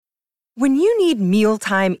When you need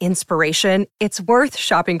mealtime inspiration, it's worth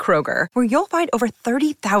shopping Kroger, where you'll find over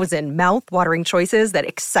 30,000 mouth-watering choices that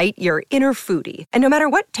excite your inner foodie. And no matter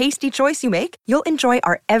what tasty choice you make, you'll enjoy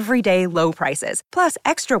our everyday low prices, plus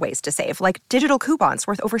extra ways to save, like digital coupons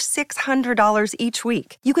worth over $600 each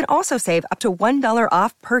week. You can also save up to $1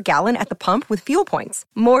 off per gallon at the pump with fuel points.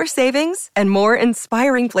 More savings and more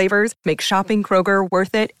inspiring flavors make shopping Kroger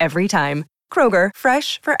worth it every time. Kroger,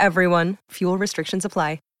 fresh for everyone. Fuel restrictions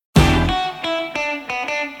apply.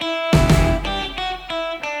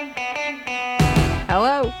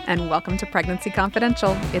 Hello, and welcome to Pregnancy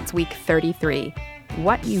Confidential. It's week 33.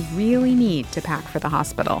 What you really need to pack for the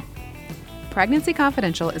hospital. Pregnancy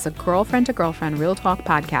Confidential is a girlfriend-to-girlfriend real talk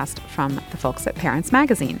podcast from the folks at Parents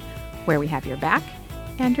Magazine, where we have your back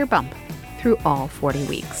and your bump through all 40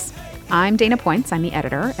 weeks. I'm Dana Points. I'm the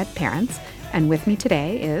editor at Parents, and with me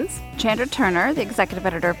today is Chandra Turner, the executive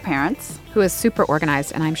editor of Parents, who is super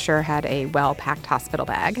organized and I'm sure had a well-packed hospital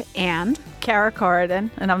bag, and Kara Corridon,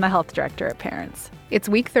 and I'm the health director at Parents. It's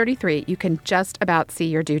week 33. You can just about see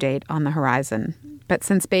your due date on the horizon. But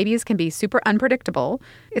since babies can be super unpredictable,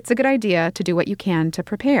 it's a good idea to do what you can to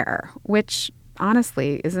prepare, which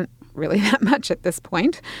honestly isn't really that much at this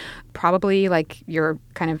point. Probably like you're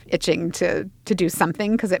kind of itching to do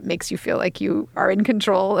something because it makes you feel like you are in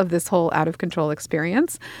control of this whole out of control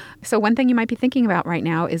experience. So one thing you might be thinking about right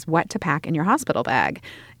now is what to pack in your hospital bag.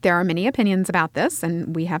 There are many opinions about this,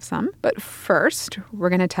 and we have some. But first, we're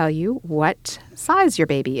going to tell you what size your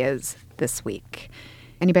baby is this week.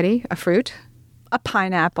 Anybody? A fruit? A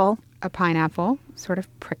pineapple. A pineapple, sort of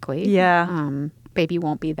prickly. Yeah. Baby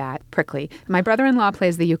won't be that prickly. My brother-in-law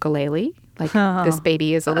plays the ukulele. This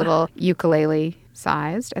baby is a little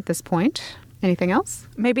ukulele-sized at this point. Anything else?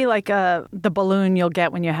 Maybe like the balloon you'll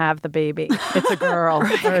get when you have the baby. It's a girl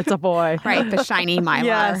or it's a boy. Right, the shiny mylar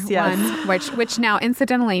yes. one, which now,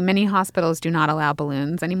 incidentally, many hospitals do not allow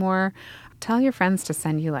balloons anymore. Tell your friends to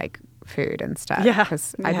send you, food and stuff. Yeah.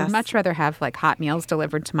 Because I'd much rather have, hot meals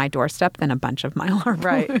delivered to my doorstep than a bunch of mylar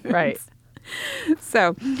balloons. Right.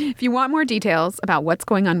 So if you want more details about what's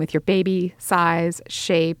going on with your baby, size,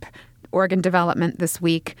 shape, organ development this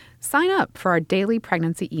week, sign up for our daily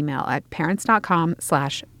pregnancy email at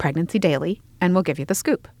parents.com/pregnancydaily, and we'll give you the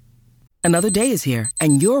scoop. Another day is here,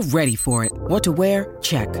 and you're ready for it. What to wear?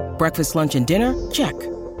 Check. Breakfast, lunch, and dinner? Check.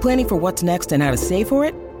 Planning for what's next and how to save for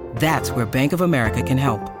it? That's where Bank of America can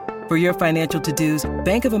help. For your financial to-dos,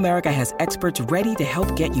 Bank of America has experts ready to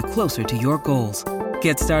help get you closer to your goals.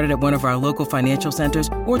 Get started at one of our local financial centers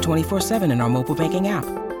or 24/7 in our mobile banking app.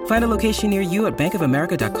 Find a location near you at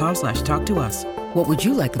bankofamerica.com/talktous. What would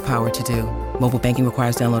you like the power to do? Mobile banking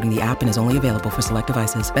requires downloading the app and is only available for select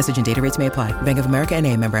devices. Message and data rates may apply. Bank of America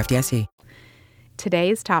N.A., member FDIC.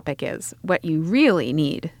 Today's topic is what you really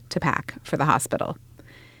need to pack for the hospital.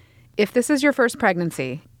 If this is your first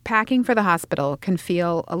pregnancy, packing for the hospital can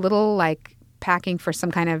feel a little like packing for some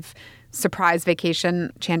kind of surprise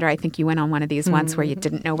vacation. Chandra, I think you went on one of these once where you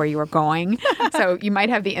didn't know where you were going. So you might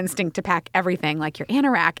have the instinct to pack everything, like your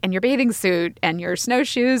anorak and your bathing suit and your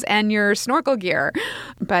snowshoes and your snorkel gear.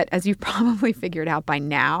 But as you've probably figured out by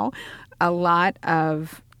now, a lot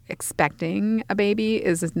of expecting a baby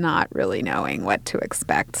is not really knowing what to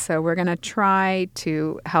expect. So we're going to try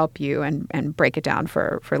to help you and break it down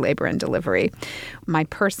for labor and delivery. My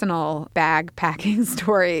personal bag packing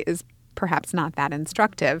story is perhaps not that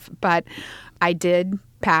instructive, but I did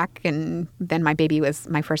pack, and then my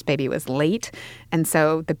first baby was late, and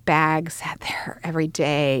so the bag sat there every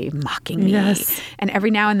day mocking me. Yes. And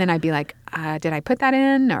every now and then I'd be like, did I put that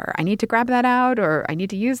in, or I need to grab that out, or I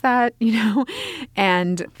need to use that,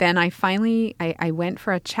 And then I finally I went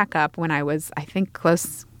for a checkup when I was, I think,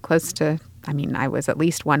 close to, I was at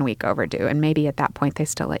least 1 week overdue, and maybe at that point they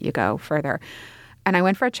still let you go further. And I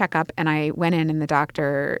went for a checkup, and I went in, and the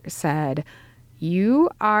doctor said,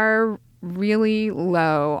 you are really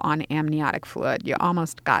low on amniotic fluid. You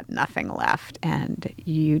almost got nothing left, and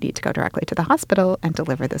you need to go directly to the hospital and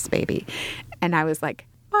deliver this baby. And I was like,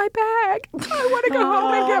 my bag. I want to go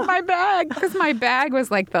home and get my bag, because my bag was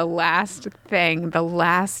like the last thing, the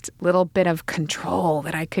last little bit of control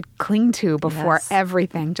that I could cling to before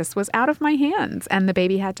everything just was out of my hands and the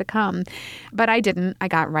baby had to come. But I didn't. I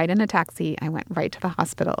got right in a taxi. I went right to the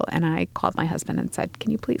hospital, and I called my husband and said, can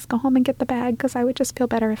you please go home and get the bag, because I would just feel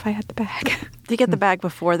better if I had the bag. Did you get the bag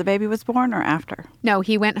before the baby was born or after? No,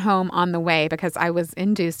 he went home on the way because I was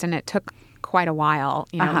induced, and it took quite a while,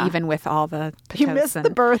 even with all the pittos. You missed the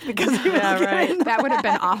birth because you right. That would have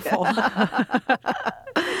been awful.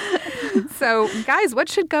 So, guys, what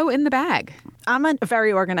should go in the bag? I'm a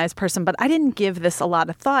very organized person, but I didn't give this a lot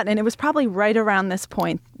of thought. And it was probably right around this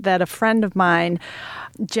point that a friend of mine,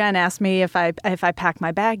 Jen, asked me if I packed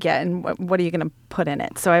my bag yet and what are you going to put in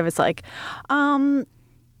it. So I was like, I'll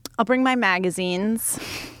bring my magazines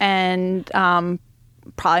and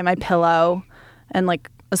probably my pillow and like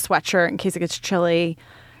a sweatshirt in case it gets chilly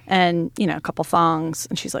and, a couple thongs.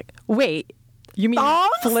 And she's like, wait. You mean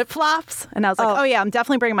flip-flops? And I was like, oh, yeah, I'm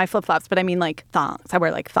definitely bringing my flip-flops, but I mean like thongs. I wear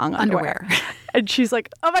like thong underwear. And she's like,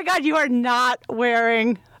 oh my God, you are not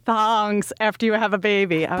wearing thongs after you have a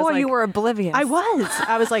baby. I was Boy, like, you were oblivious. I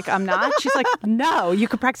was like, I'm not. She's like, no, you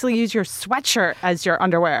could practically use your sweatshirt as your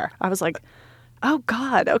underwear. I was like, oh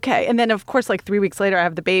God, okay. And then of course, like 3 weeks later, I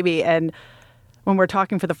have the baby and when we're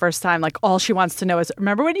talking for the first time, like all she wants to know is,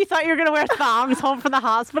 remember when you thought you were going to wear thongs home from the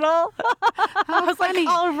hospital? I was funny.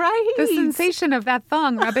 like, all right. The sensation of that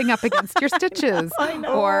thong rubbing up against your stitches. I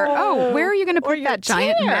know. Or, where are you going to put that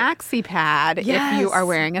giant tear. maxi pad if you are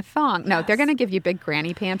wearing a thong? No, they're going to give you big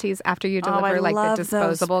granny panties after you deliver, like the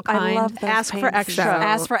disposable kind. I love those. Ask for extra.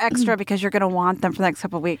 Ask for extra because you're going to want them for the next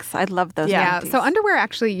couple of weeks. I love those. Yeah, panties. so underwear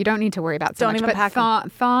actually you don't need to worry about so Don't much. even But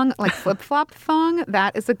pack thong, like flip-flop thong,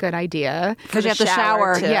 that is a good idea. Because you have to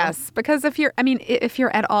shower too. Yes, because if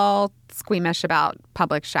you're at all squeamish about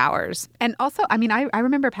public showers. And also, I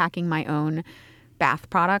remember packing my own bath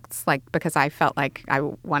products, like because I felt like I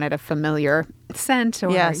wanted a familiar scent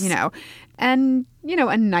or, and,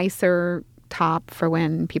 a nicer top for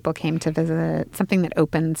when people came to visit, something that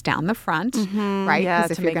opens down the front, right? Yeah,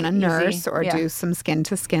 because if you're going to nurse or do some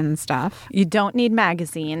skin-to-skin stuff. You don't need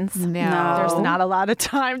magazines. No. There's not a lot of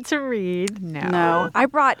time to read. No. I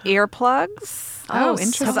brought earplugs. Oh,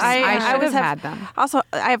 interesting. I would have had them. Also,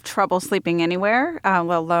 I have trouble sleeping anywhere,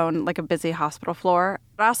 let alone like a busy hospital floor.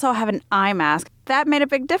 I also have an eye mask. That made a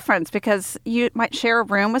big difference because you might share a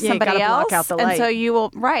room with somebody you gotta else. block out the and light. so you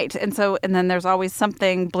will, right. And then there's always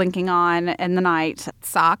something blinking on in the night.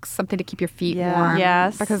 Socks, something to keep your feet warm.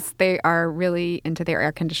 Yes. Because they are really into their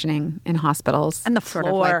air conditioning in hospitals. And the sort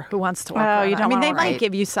floor, of like, who wants to walk Oh, around? you don't they wanna might walk.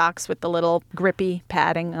 give you socks with the little grippy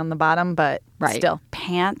padding on the bottom, but still.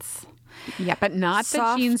 Pants. yeah, but not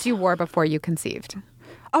Soft. the jeans you wore before you conceived.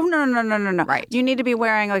 Oh, no. Right. You need to be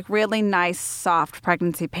wearing like really nice, soft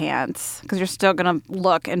pregnancy pants because you're still going to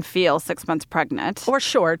look and feel 6 months pregnant. Or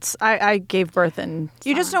shorts. I gave birth in...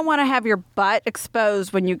 You just don't want to have your butt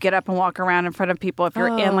exposed when you get up and walk around in front of people if you're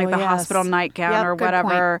in like the hospital nightgown or Good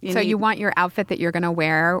whatever. point. You want your outfit that you're going to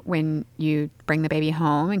wear when you bring the baby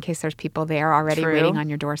home in case there's people there already True. waiting on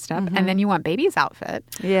your doorstep. And then you want baby's outfit.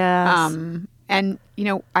 Yes. And,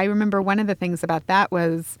 I remember one of the things about that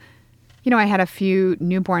was, I had a few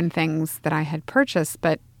newborn things that I had purchased,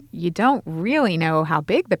 but you don't really know how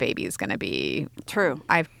big the baby is going to be. True.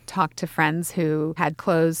 I've talked to friends who had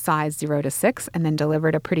clothes size 0 to 6 and then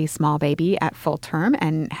delivered a pretty small baby at full term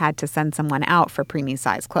and had to send someone out for preemie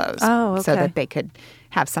size clothes. Oh, okay. So that they could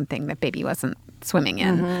have something that baby wasn't swimming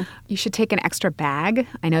in. You should take an extra bag.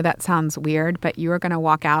 I know that sounds weird, but you are going to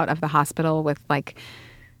walk out of the hospital with like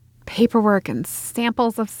paperwork and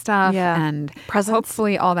samples of stuff and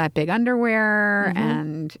hopefully all that big underwear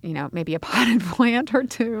and, maybe a potted plant or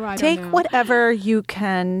two. Take whatever you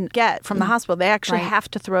can get from the hospital. They actually have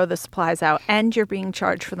to throw the supplies out and you're being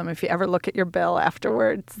charged for them if you ever look at your bill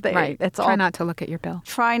afterwards. Try not to look at your bill.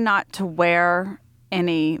 Try not to wear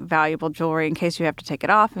any valuable jewelry in case you have to take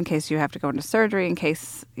it off, in case you have to go into surgery, in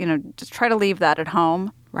case, just try to leave that at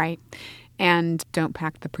home. Right. And don't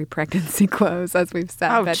pack the pre-pregnancy clothes, as we've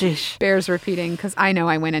said. Oh, but geez. Bears repeating, because I know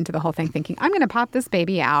I went into the whole thing thinking, I'm going to pop this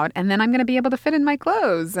baby out, and then I'm going to be able to fit in my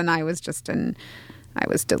clothes. And I was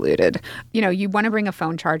deluded. You want to bring a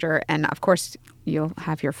phone charger, and of course, you'll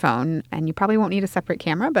have your phone, and you probably won't need a separate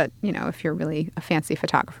camera, but, if you're really a fancy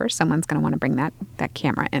photographer, someone's going to want to bring that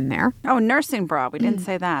camera in there. Oh, nursing bra. We didn't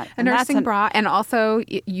say that. A nursing bra. And also,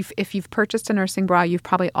 if you've purchased a nursing bra, you've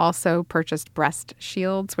probably also purchased breast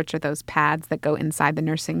shields, which are those pads that go inside the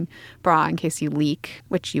nursing bra in case you leak,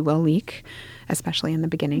 which you will leak, especially in the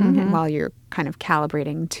beginning and while you're kind of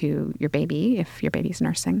calibrating to your baby, if your baby's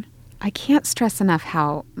nursing. I can't stress enough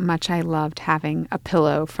how much I loved having a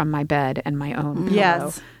pillow from my bed and my own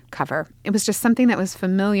pillow cover. It was just something that was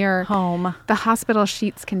familiar. Home. The hospital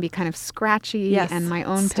sheets can be kind of scratchy, and my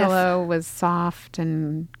own stiff. pillow was soft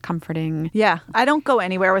and comforting. Yeah. I don't go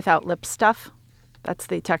anywhere without lip stuff. That's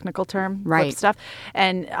the technical term. Right. Lip stuff.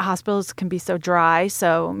 And hospitals can be so dry,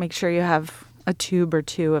 so make sure you have a tube or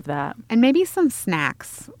two of that. And maybe some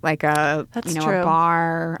snacks, like a true. a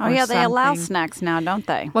bar. Oh, or yeah, they allow something. snacks now, don't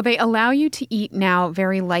they? Well, they allow you to eat now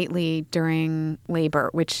very lightly during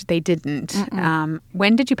labor, which they didn't.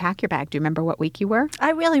 When did you pack your bag? Do you remember what week you were?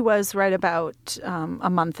 I really was right about a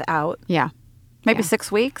month out. Yeah. Maybe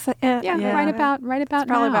 6 weeks. Yeah, right about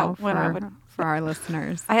probably now about when I would. for our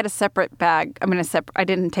listeners. I had a separate bag. I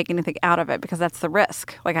didn't take anything out of it because that's the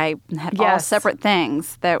risk. Like I had all separate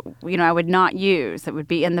things that, I would not use that would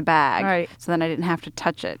be in the bag. Right. So then I didn't have to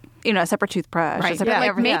touch it. A separate toothbrush. Right. A separate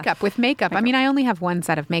Like makeup. With makeup, I mean, I only have one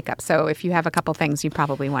set of makeup. So if you have a couple things, you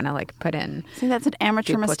probably want to put in. See, that's an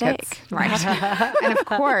amateur mistake. Right. And of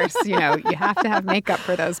course, you have to have makeup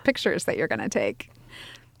for those pictures that you're going to take.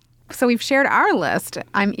 So we've shared our list.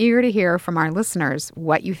 I'm eager to hear from our listeners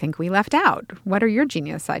what you think we left out. What are your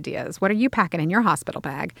genius ideas? What are you packing in your hospital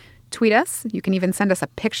bag? Tweet us. You can even send us a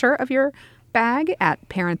picture of your bag at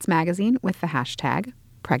Parents Magazine with the hashtag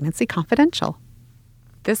 #PregnancyConfidential.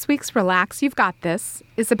 This week's Relax You've Got This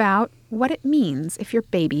is about what it means if your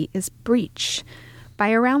baby is breech.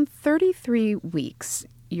 By around 33 weeks,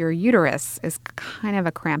 your uterus is kind of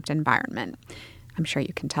a cramped environment. I'm sure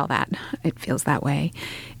you can tell that. It feels that way.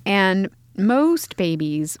 And most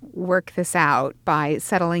babies work this out by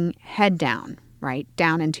settling head down, right,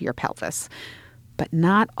 down into your pelvis. But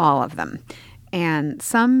not all of them. And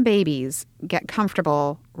some babies get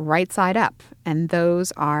comfortable right side up, and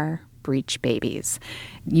those are breech babies.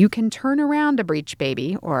 You can turn around a breech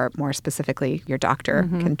baby, or more specifically, your doctor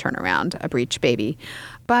can turn around a breech baby.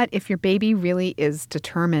 But if your baby really is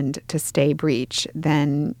determined to stay breech,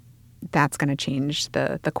 then that's going to change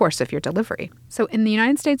the course of your delivery. So in the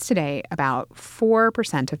United States today, about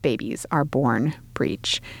 4% of babies are born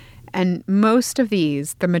breech. And most of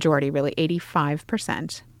these, the majority, really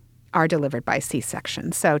 85%, are delivered by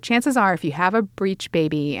C-section. So chances are if you have a breech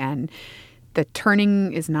baby and the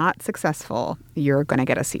turning is not successful, you're going to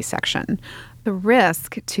get a C-section. The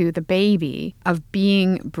risk to the baby of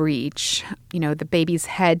being breech, the baby's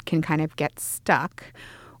head can kind of get stuck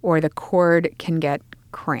or the cord can get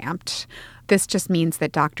cramped. This just means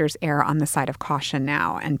that doctors err on the side of caution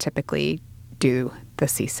now and typically do the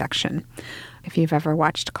C-section. If you've ever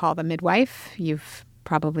watched Call the Midwife, you've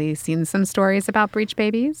probably seen some stories about breech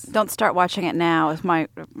babies. Don't start watching it now is my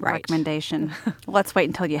recommendation. Let's wait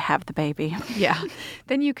until you have the baby. Yeah.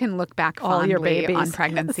 Then you can look back fondly on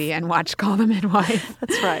pregnancy and watch Call the Midwife.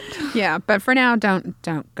 That's right. Yeah, but for now, don't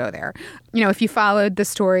go there. If you followed the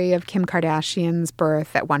story of Kim Kardashian's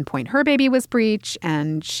birth, at one point her baby was breech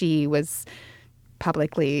and she was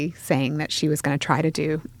publicly saying that she was going to try to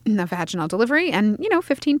do a vaginal delivery. And,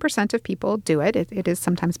 15% of people do it. It is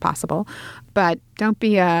sometimes possible. But don't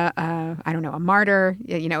be a martyr.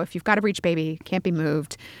 If you've got a breech baby, can't be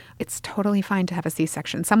moved, it's totally fine to have a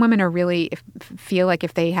C-section. Some women feel like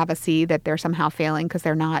if they have a C that they're somehow failing because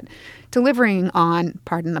they're not delivering on,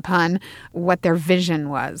 pardon the pun, what their vision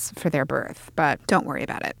was for their birth. But don't worry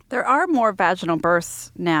about it. There are more vaginal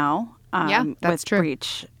births now. That's true.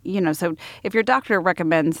 Breech. So if your doctor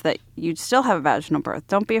recommends that you still have a vaginal birth,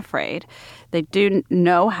 don't be afraid. They do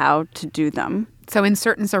know how to do them. So in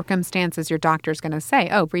certain circumstances, your doctor's going to say,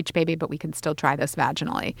 oh, breech baby, but we can still try this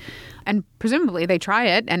vaginally. And presumably they try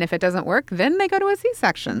it, and if it doesn't work, then they go to a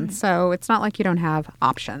C-section. So it's not like you don't have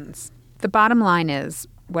options. The bottom line is,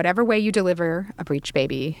 whatever way you deliver a breech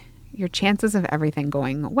baby, your chances of everything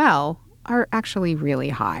going well are actually really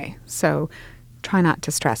high. So try not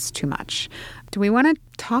to stress too much. Do we want to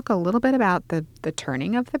talk a little bit about the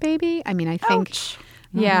turning of the baby? I mean, I think, ouch.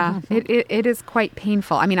 Yeah, it is quite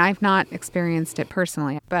painful. I mean, I've not experienced it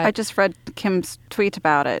personally, but I just read Kim's tweet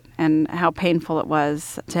about it and how painful it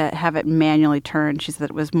was to have it manually turned. She said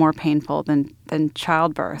it was more painful than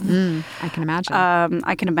childbirth. I can imagine.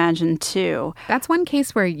 I can imagine too. That's one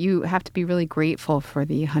case where you have to be really grateful for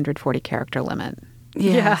the 140 character limit.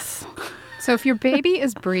 Yes. So if your baby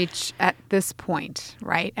is breech at this point,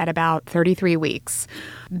 right, at about 33 weeks,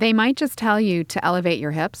 they might just tell you to elevate your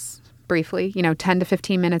hips briefly, 10 to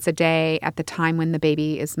 15 minutes a day at the time when the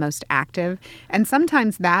baby is most active. And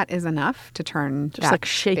sometimes that is enough to turn just that like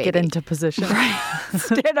shake baby. It into position. Right.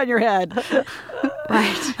 Stand on your head.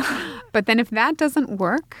 Right. But then if that doesn't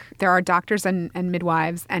work, there are doctors and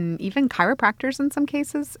midwives and even chiropractors in some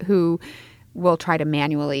cases who will try to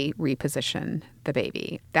manually reposition the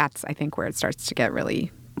baby. That's, I think, where it starts to get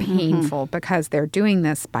really painful because they're doing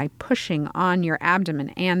this by pushing on your abdomen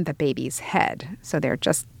and the baby's head. So they're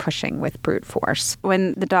just pushing with brute force.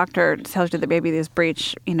 When the doctor tells you the baby is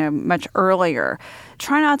breech, much earlier,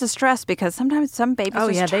 try not to stress because sometimes some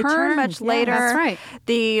babies turn much later. That's right.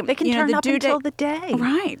 They can turn up until the day.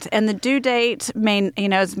 Right. And the due date may,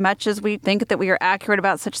 as much as we think that we are accurate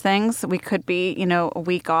about such things, we could be, a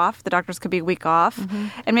week off. The doctors could be a week off.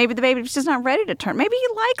 And maybe the baby's just not ready to turn. Maybe he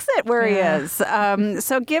likes it where he is.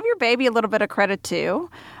 So give your baby a little bit of credit too.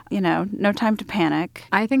 No time to panic.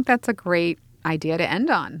 I think that's a great idea to end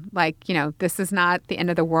on. Like, this is not the end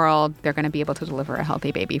of the world. They're going to be able to deliver a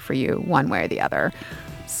healthy baby for you one way or the other.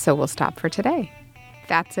 So we'll stop for today.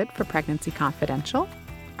 That's it for Pregnancy Confidential.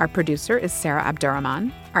 Our producer is Sarah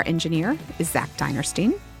Abdurrahman. Our engineer is Zach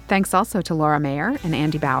Dinerstein. Thanks also to Laura Mayer and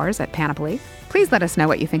Andy Bowers at Panoply. Please let us know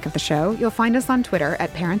what you think of the show. You'll find us on Twitter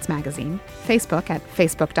at Parents Magazine, Facebook at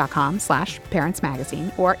facebook.com/Parents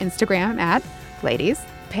Magazine, or Instagram at Ladies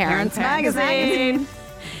Parents Magazine.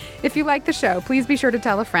 If you like the show, please be sure to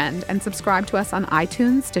tell a friend and subscribe to us on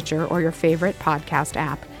iTunes, Stitcher, or your favorite podcast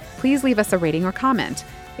app. Please leave us a rating or comment.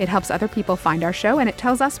 It helps other people find our show, and it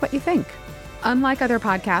tells us what you think. Unlike other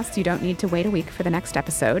podcasts, you don't need to wait a week for the next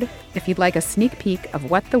episode. If you'd like a sneak peek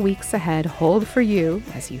of what the weeks ahead hold for you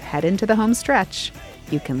as you head into the home stretch,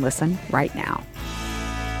 you can listen right now.